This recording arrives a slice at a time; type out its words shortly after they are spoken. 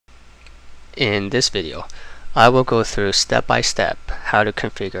In this video, I will go through step by step how to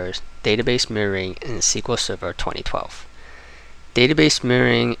configure database mirroring in SQL Server 2012. Database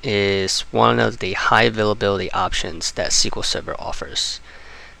mirroring is one of the high availability options that SQL Server offers.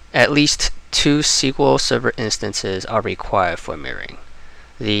 At least two SQL Server instances are required for mirroring.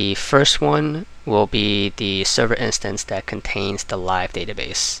 The first one will be the server instance that contains the live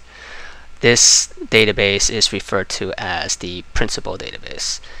database. This database is referred to as the principal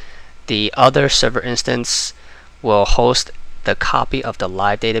database. The other server instance will host the copy of the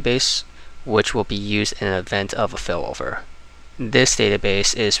live database, which will be used in an event of a failover. This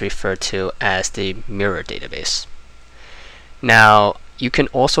database is referred to as the mirror database. Now, you can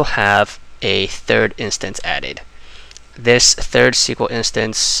also have a third instance added. This third SQL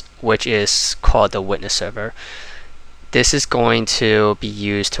instance, which is called the witness server, this is going to be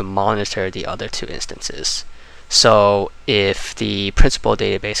used to monitor the other two instances. So if the principal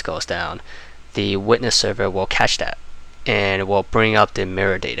database goes down, the witness server will catch that and will bring up the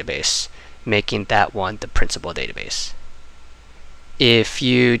mirror database, making that one the principal database. If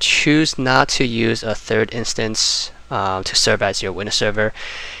you choose not to use a third instance to serve as your witness server,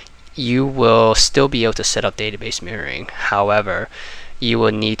 you will still be able to set up database mirroring. However, you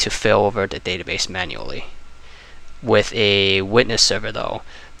will need to fail over the database manually. With a witness server though,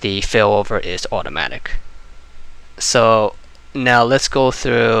 the failover is automatic. So now let's go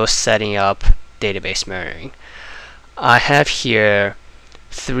through setting up database mirroring. I have here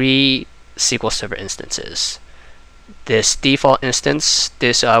three SQL Server instances. This default instance,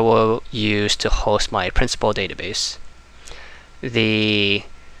 this I will use to host my principal database. The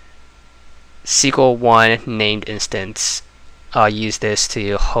SQL 1 named instance, I'll use this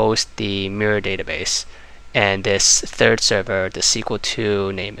to host the mirror database. And this third server, the SQL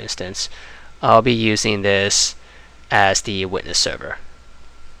 2 named instance, I'll be using this as the witness server.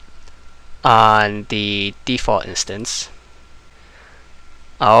 On the default instance,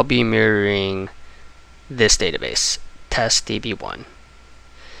 I'll be mirroring this database, testdb1.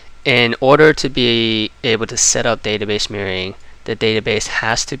 In order to be able to set up database mirroring, the database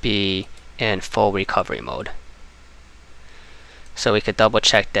has to be in full recovery mode. So we could double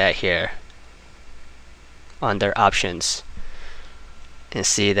check that here under options and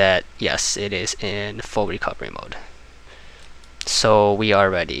see that yes, it is in full recovery mode. So we are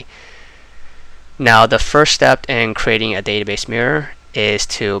ready. Now the first step in creating a database mirror is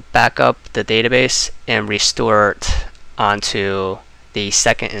to back up the database and restore it onto the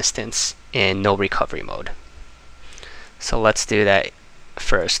second instance in no recovery mode. So let's do that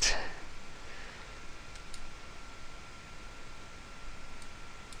first.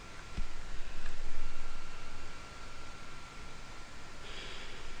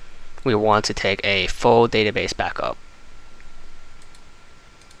 We want to take a full database backup.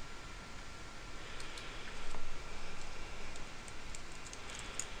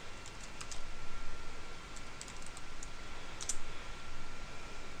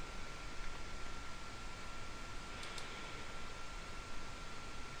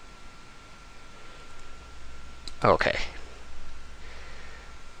 Okay.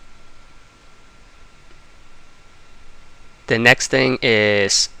 The next thing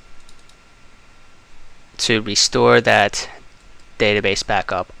is to restore that database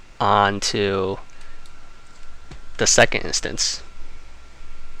backup onto the second instance.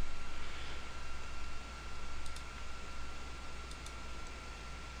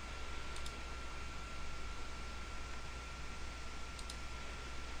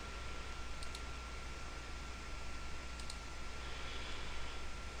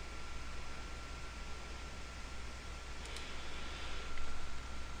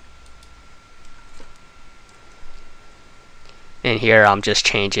 And here I'm just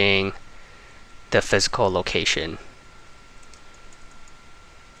changing the physical location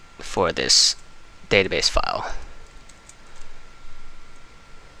for this database file.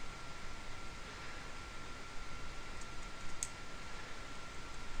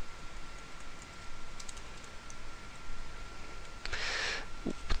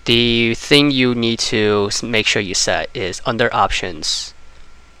 The thing you need to make sure you set is under options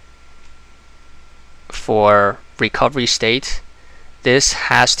for recovery state. This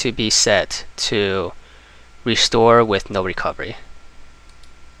has to be set to restore with no recovery.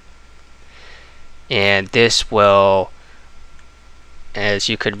 And this will, as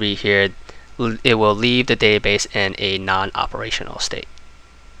you could read here, it will leave the database in a non-operational state.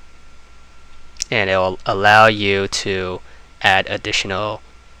 And it will allow you to add additional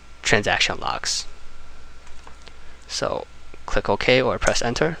transaction logs. So click OK or press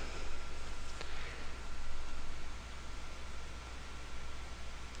enter.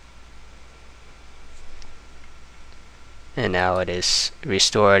 and now it is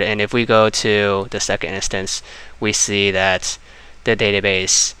restored. And if we go to the second instance, we see that the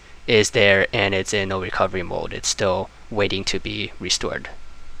database is there and it's in no recovery mode. It's still waiting to be restored.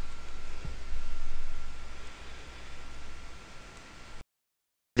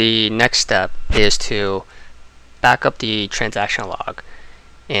 The next step is to back up the transaction log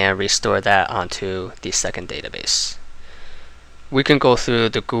and restore that onto the second database. We can go through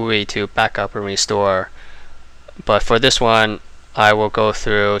the GUI to back up and restore, but for this one I will go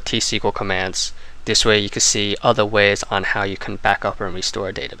through T-SQL commands. This way you can see other ways on how you can back up and restore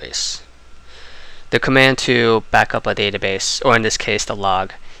a database. The command to back up a database, or in this case the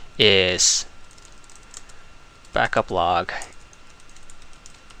log, is backup log,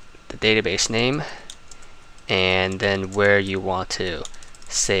 the database name, and then where you want to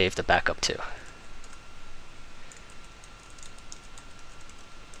save the backup to.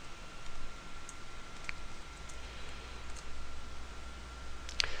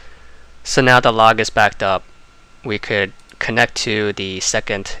 So now the log is backed up. We could connect to the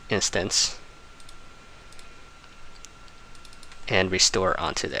second instance and restore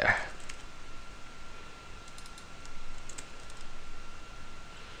onto there.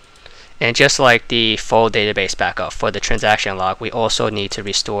 And just like the full database backup for the transaction log, we also need to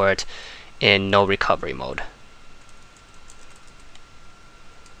restore it in no recovery mode.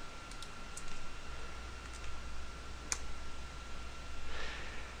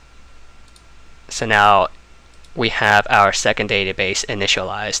 So now we have our second database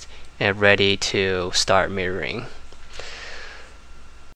initialized and ready to start mirroring.